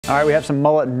All right, we have some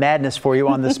mullet madness for you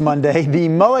on this Monday. The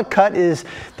mullet cut is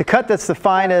the cut that's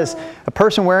defined as a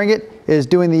person wearing it is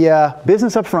doing the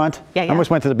business up front. I almost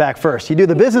went to the back first. You do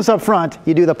the business up front,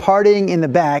 you do the partying in the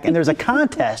back, and there's a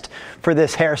contest for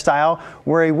this hairstyle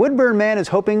where a Woodburn man is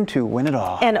hoping to win it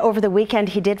all. And over the weekend,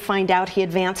 he did find out he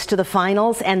advanced to the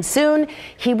finals, and soon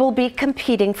he will be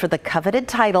competing for the coveted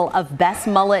title of Best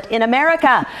Mullet in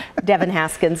America. Devin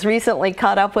Haskins recently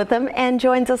caught up with him and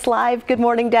joins us live. Good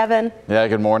morning, Devin. Yeah,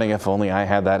 good morning. If only I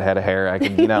had that head of hair, I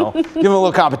could, give him a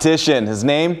little competition. His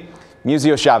name?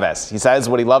 Musio Chavez. He says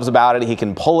what he loves about it, he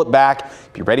can pull it back,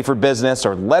 be ready for business,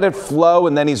 or let it flow,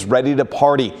 and then he's ready to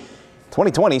party.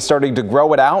 2020 starting to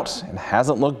grow it out and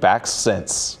hasn't looked back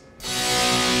since.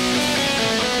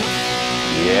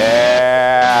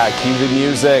 Yeah, cue the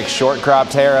music. Short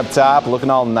cropped hair up top, looking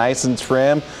all nice and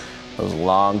trim. Those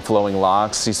long flowing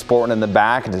locks he's sporting in the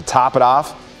back, and to top it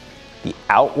off, the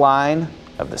outline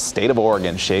of the state of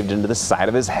Oregon shaved into the side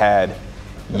of his head.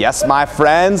 Yes, my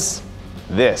friends,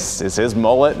 this is his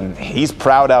mullet, and he's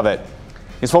proud of it.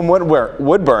 He's from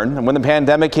Woodburn, and when the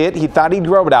pandemic hit, he thought he'd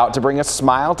grow it out to bring a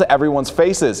smile to everyone's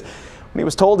faces. When he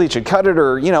was told he should cut it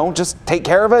or, just take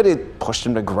care of it, it pushed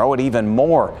him to grow it even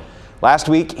more. Last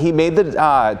week, he made the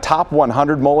top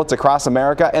 100 mullets across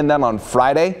America, and then on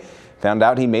Friday, found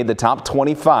out he made the top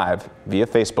 25 via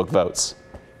Facebook votes.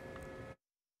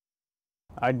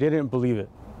 I didn't believe it.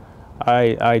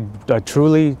 I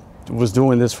truly was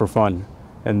doing this for fun.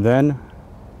 And then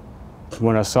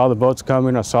when I saw the votes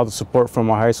coming, I saw the support from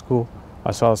my high school,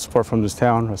 I saw the support from this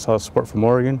town, I saw the support from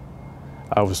Oregon,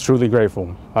 I was truly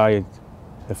grateful. It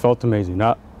felt amazing,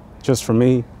 not just for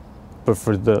me, but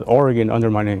for the Oregon under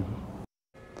my name.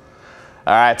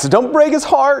 All right, so don't break his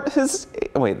heart,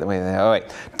 wait.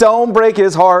 Don't break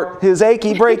his heart, his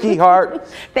achy, breaky heart.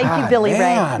 Thank you, Billy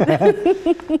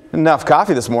Ray. Enough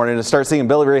coffee this morning to start singing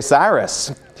Billy Ray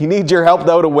Cyrus. He needs your help,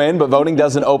 though, to win, but voting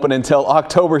doesn't open until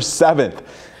October 7th.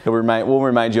 We'll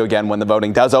remind you again when the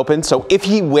voting does open. So if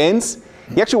he wins,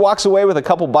 he actually walks away with a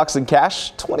couple bucks in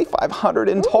cash, $2,500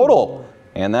 in total.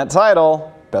 And that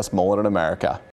title, Best Mullet in America.